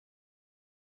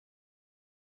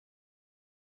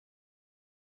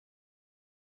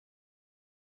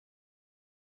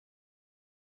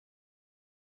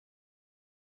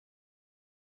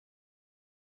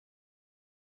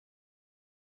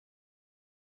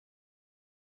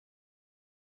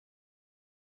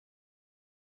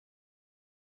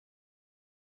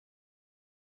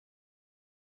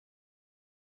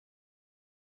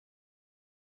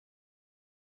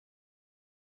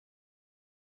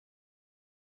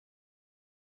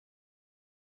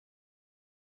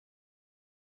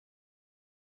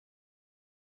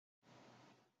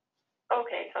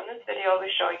Okay, so in this video I'll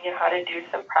be showing you how to do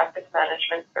some practice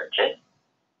management searches.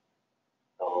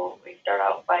 So we start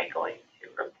out by going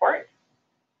to Report,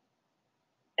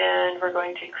 and we're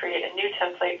going to create a new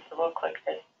template, so we'll click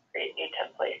this Create New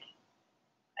Template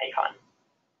icon.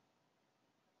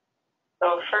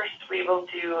 So first we will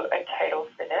do a title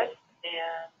for this,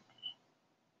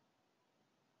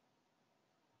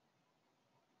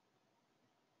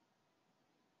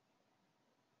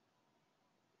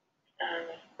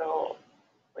 and so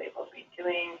we will be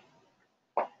doing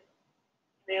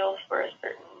emails for a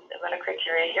certain amount of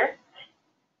criteria here.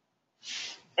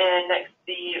 And next,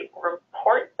 the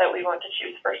report that we want to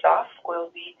choose first off will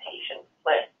be patients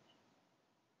list.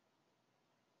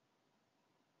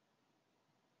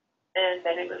 And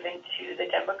then we move into the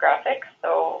demographics.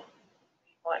 So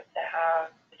we want to have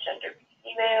the gender be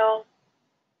female.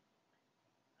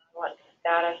 We want the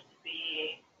status to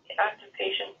be the active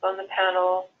patients on the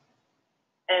panel.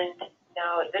 And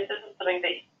now this isn't something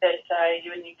that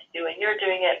you would need to do when you're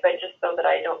doing it, but just so that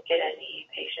I don't get any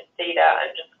patient data,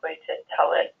 I'm just going to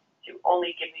tell it to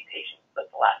only give me patients with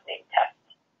the last name test.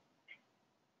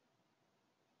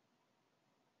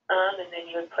 And then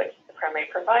you would put the primary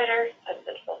provider, since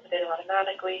it fills it in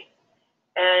automatically.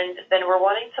 And then we're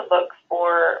wanting to look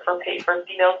for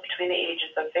females between the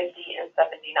ages of 50 and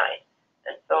 79.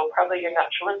 And so probably your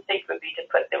natural instinct would be to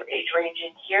put the age range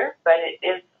in here, but it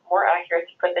is more accurate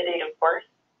to put the date of birth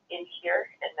in here,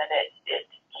 and then it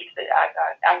keeps it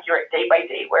accurate day by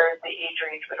day, whereas the age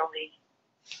range would only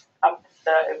up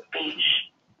the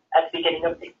age at the beginning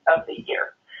of the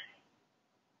year.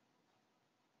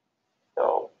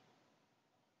 So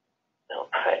we'll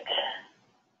put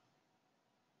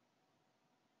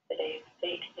today's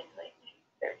date in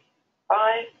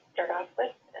 1935, start off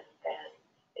with, and then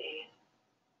today's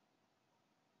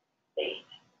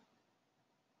date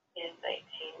in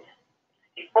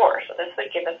 1964. So this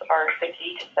would give us our 50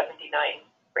 to 79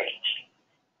 range,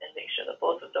 and make sure that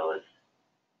both of those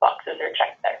boxes are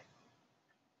checked there.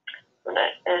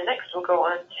 And next we'll go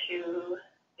on to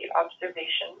the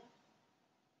observations.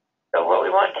 So what we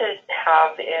want to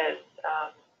have is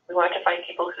we want to find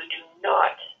people who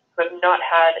have not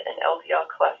had an LDL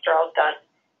cholesterol done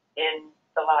in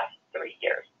the last 3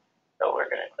 years. So we're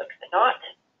going to click the not,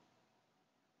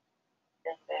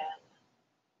 and then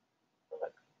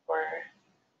look for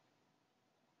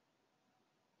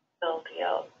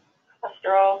LDL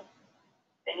cholesterol,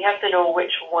 and you have to know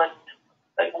which one,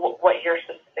 like what your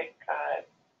specific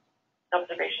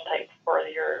observation type for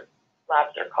your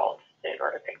labs are called in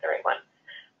order to pick the right one.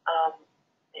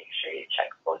 Make sure you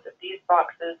check both of these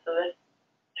boxes. So this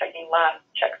checking last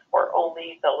checks for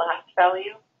only the last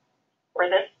value for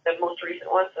this, the most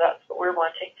recent one, so that's what we're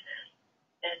wanting.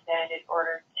 And then in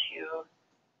order to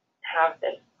have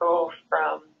this go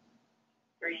from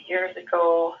 3 years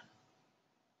ago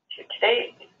to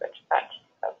today, we switch back to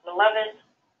 2011.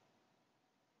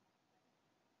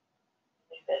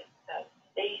 Leave this as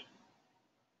state.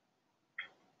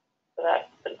 So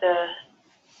that's the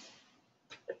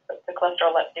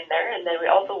cholesterol left in there. And then we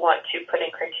also want to put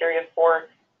in criteria for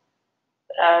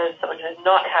someone who has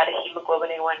not had a hemoglobin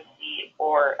A1C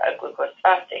or a glucose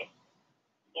fasting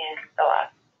in the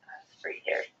last 3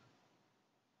 years.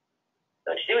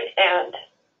 So to do an and,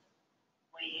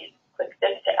 we click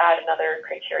this to add another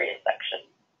criteria section.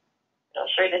 And I'll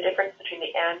show you the difference between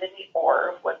the and the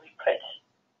or when we put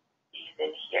these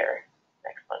in here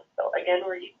next one. So again,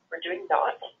 we're doing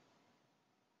not.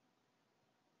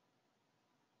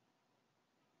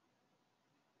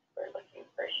 We're looking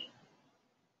for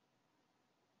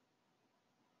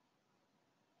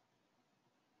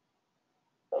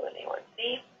hemoglobin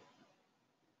A1C.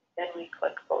 Then we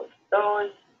click both of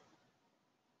those.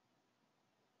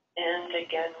 And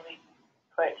again, we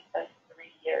put a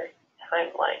 3-year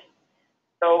timeline.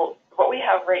 So what we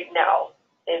have right now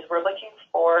is we're looking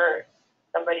for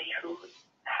somebody who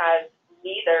has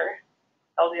neither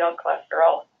LDL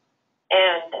cholesterol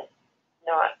and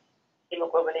not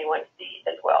hemoglobin A1C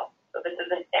as well. So this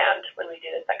is an and when we do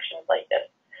the sections like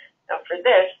this. Now for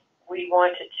this, we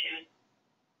want to choose,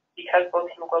 because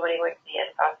both hemoglobin A1C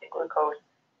and fasting glucose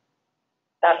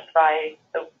satisfy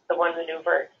the one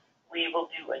maneuver, we will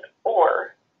do an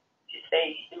or to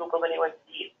say hemoglobin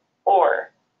A1C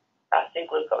or fasting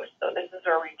glucose. So this is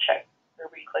where we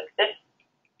click this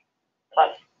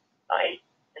plus sign.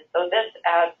 And so this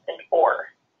adds an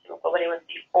or, hemoglobin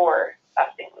A1C or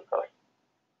fasting glucose.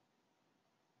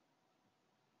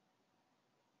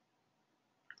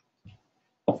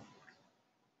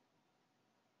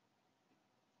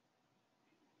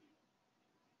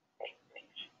 Okay,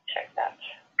 check that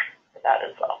for that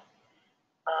as well.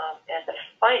 And the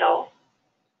final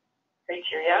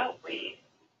criteria, we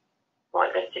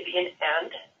want this to be an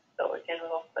and. So again,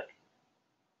 we'll click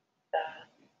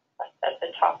at the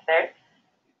top there.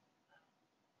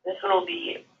 This one will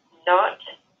be not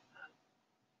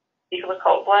fecal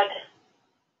occult blood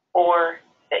or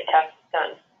FIT tests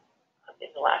done in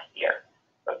the last year.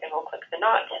 So again, we'll click the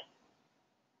not.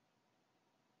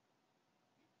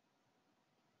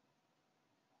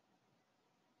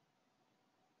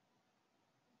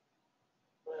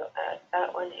 We'll add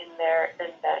that one in there,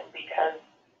 and then because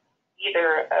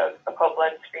either a occult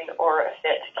blood screen or a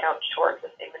FIT counts towards the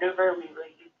same maneuver, we will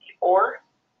use the or.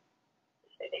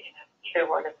 So they can have either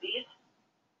one of these.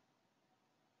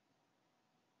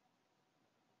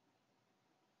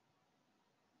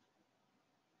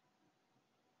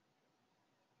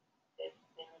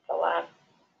 In the last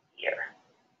year.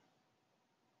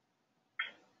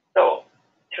 So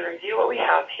to review what we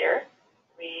have here,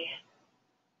 we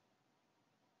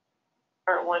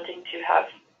are wanting to have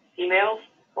females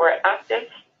who are active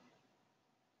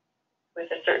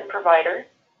with a certain provider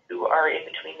who are in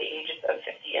between the ages of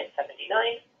 50 and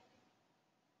 79,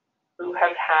 who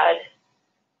have had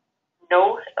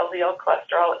no LDL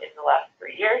cholesterol in the last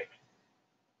 3 years,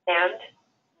 and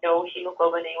no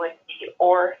hemoglobin A1C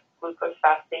or glucose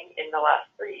fasting in the last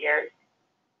 3 years,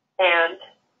 and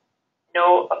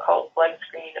no occult blood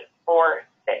screen or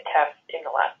FIT test in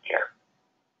the last year.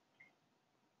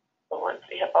 So once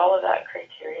we have all of that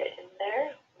criteria in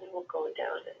there, we will go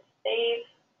down and save.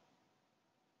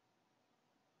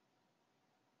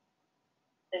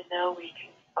 And now we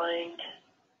can find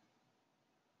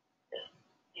this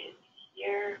in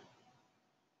here.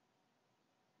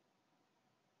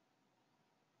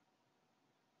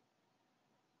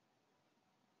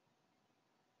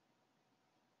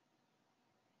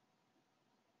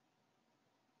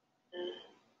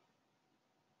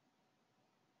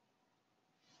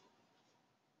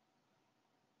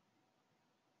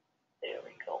 There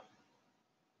we go.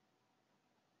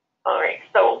 All right,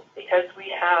 so because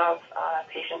we have a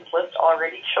patient's list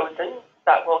already chosen,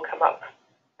 that will come up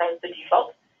as the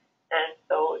default. And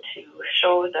so to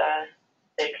show the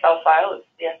Excel file,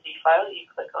 the CSV file, you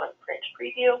click on Print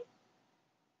Preview,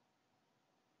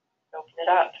 open it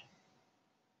up,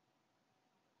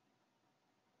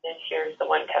 and here's the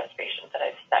one test patient that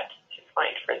I've set to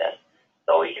find for this.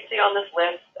 So you can see on this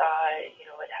list,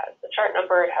 it has the chart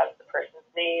number, it has the person's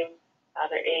name,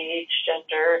 their age,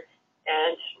 gender,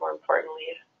 and more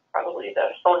importantly, probably the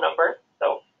phone number.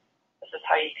 So this is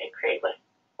how you can create lists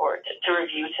or to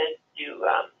review to do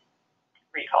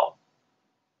recall.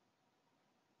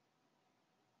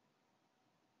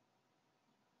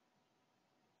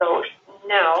 So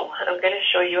now I'm going to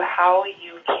show you how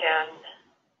you can,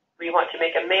 we want to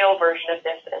make a male version of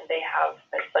this, and they have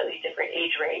a slightly different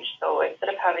age range. So instead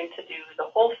of having to do the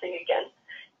whole thing again,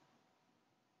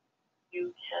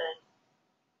 you can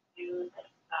use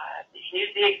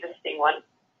the existing one.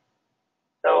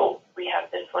 So we have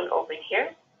this one open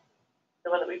here, the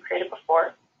one that we created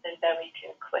before, and then we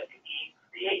can click the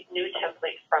Create New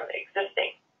Template from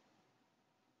Existing.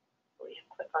 So we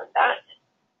click on that,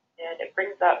 and it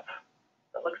brings up,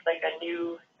 it looks like a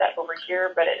new set over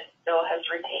here, but it still has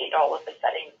retained all of the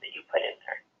settings that you put in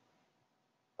there.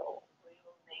 So we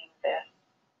will name this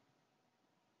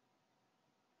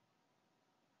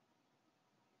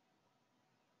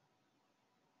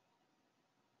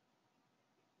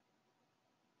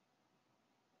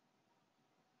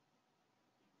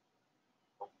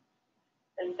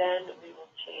and then we will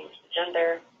change the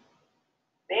gender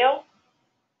male,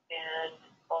 and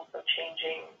also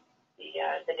changing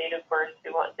the date of birth.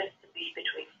 We want this to be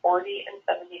between 40 and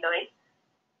 79.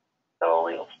 So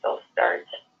we will still start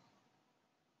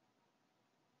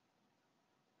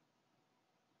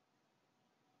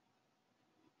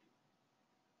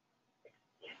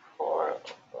we'll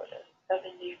go to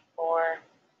 74.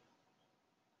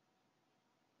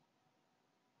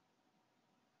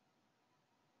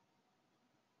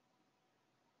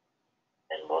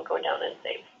 And we'll go down and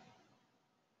save.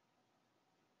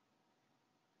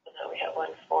 So now we have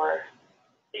one for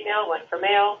female, one for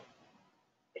male,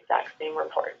 exact same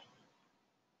report.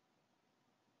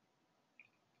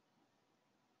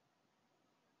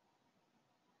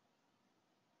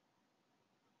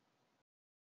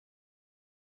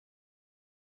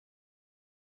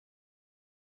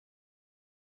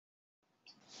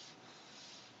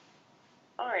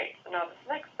 All right, so now this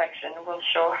next section will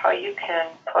show how you can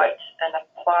put an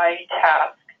apply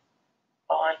task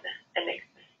on an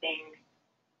existing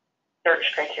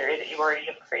search criteria that you already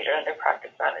have created under practice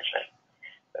management.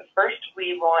 But first,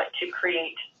 we want to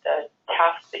create the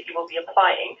task that you will be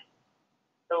applying.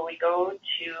 So we go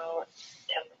to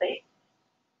Template,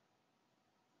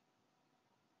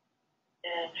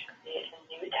 and create a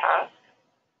new task.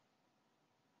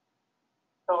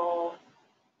 So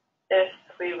this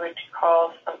we would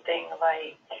call something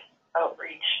like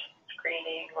outreach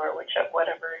screening or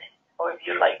whatever, however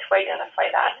you'd like to identify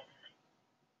that.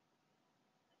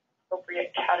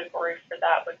 Appropriate category for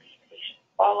that would be patient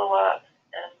follow-up,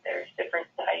 and there's different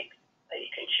types that you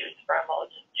can choose from. I'll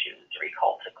just choose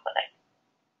recall to clinic.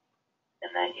 And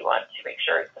then you want to make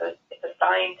sure it's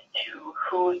assigned to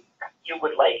who you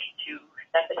would like to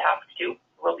send the task to.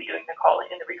 We'll be doing the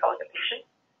calling and the recalling of patients,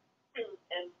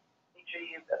 and make sure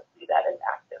you see that as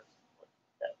active.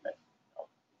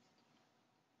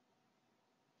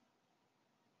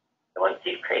 So once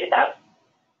you've created that,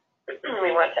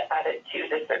 we want to add it to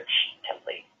the search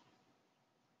template.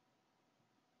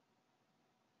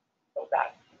 Go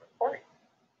back to reporting.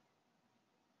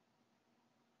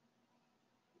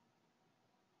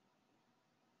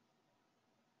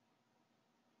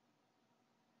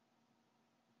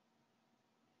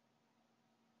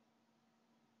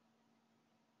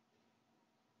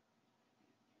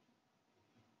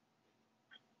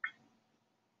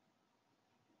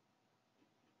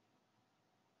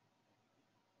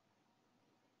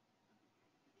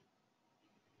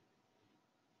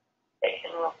 Okay,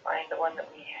 and we'll find the one that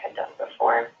we had done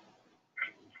before,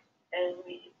 and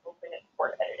we open it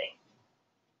for editing.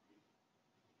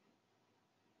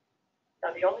 Now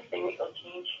the only thing that you'll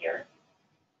change here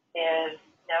is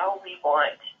now we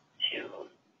want to,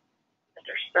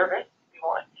 under service, we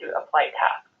want to apply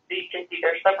tasks. So you can see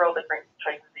there's several different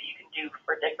choices that you can do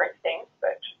for different things,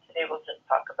 but today we'll just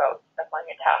talk about applying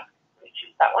a task. We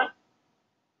choose that one,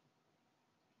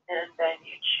 and then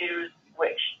you choose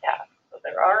which task. So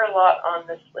there are a lot on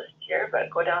this list here, but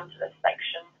go down to the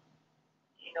section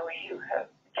you have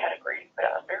the category to put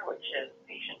it under, which is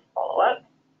patient follow-up.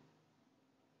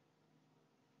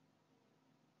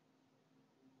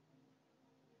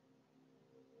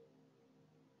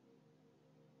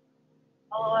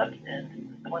 Follow-up,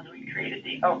 and the ones we created,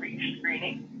 the outreach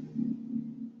screening.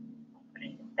 Put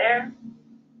it in there,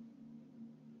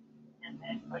 and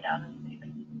then go down and save it.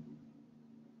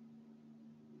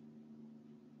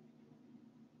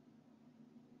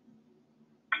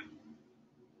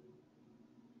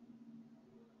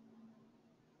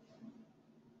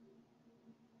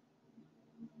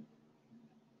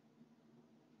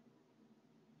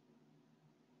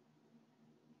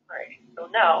 All right, so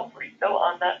now we're still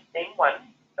on that same one.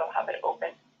 Still have it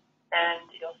open, and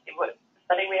you'll see what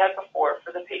setting we had before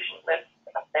for the patient list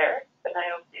up there. But now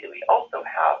you'll see that we also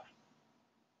have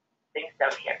things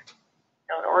down here.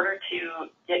 Now, in order to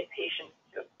get patients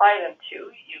to apply them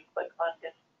to, you click on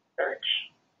this search,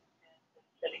 and this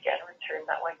should again return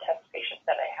that one test patient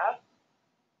that I have.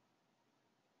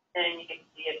 And you can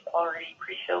see it's already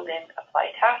pre-filled in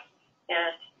apply tasks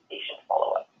and patient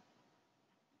follow-up.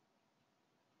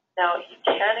 Now, you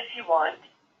can, if you want,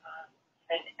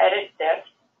 and edit this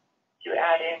to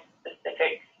add in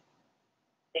specific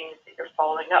things that you're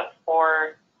following up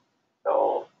for.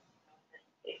 So, in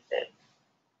this case, it's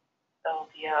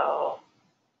LDL,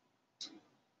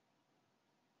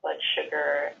 blood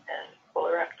sugar, and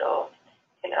colorectal.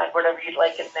 You can add whatever you'd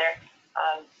like in there.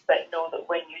 But know that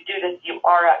when you do this, you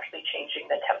are actually changing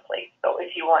the template. So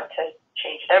if you want to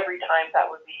change it every time,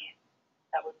 that would be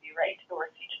right. Or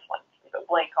if you just want to leave it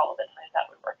blank all the time,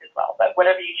 that would work as well. But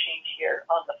whatever you change here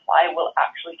on the fly will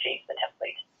actually change the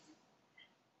template.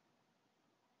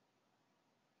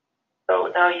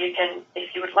 So now you can,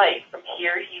 if you would like, from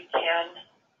here you can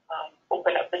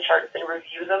open up the charts and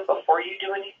review them before you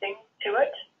do anything to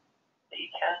it. So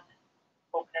you can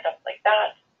open it up like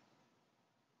that.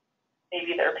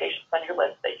 Maybe there are patients on your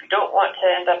list that you don't want to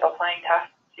end up applying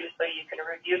tasks to, so you can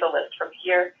review the list from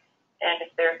here. And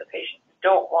if there's a patient who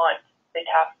don't want the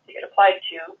tasks to get applied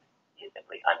to, you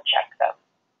simply uncheck them.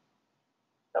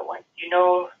 So once you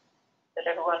know that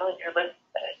everyone on your list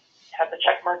has a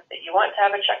check mark that you want to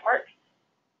have a check mark,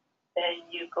 then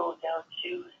you go down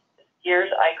to the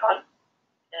gears icon,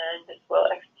 and this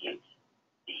will execute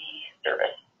the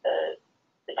service, the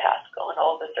task, and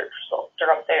all the search results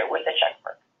are up there with a check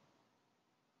mark.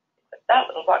 That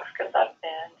little box comes up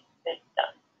and it's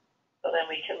done. So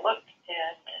then we can look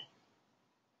and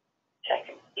check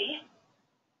and see.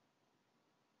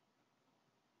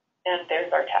 And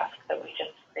there's our task that we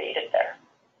just created there.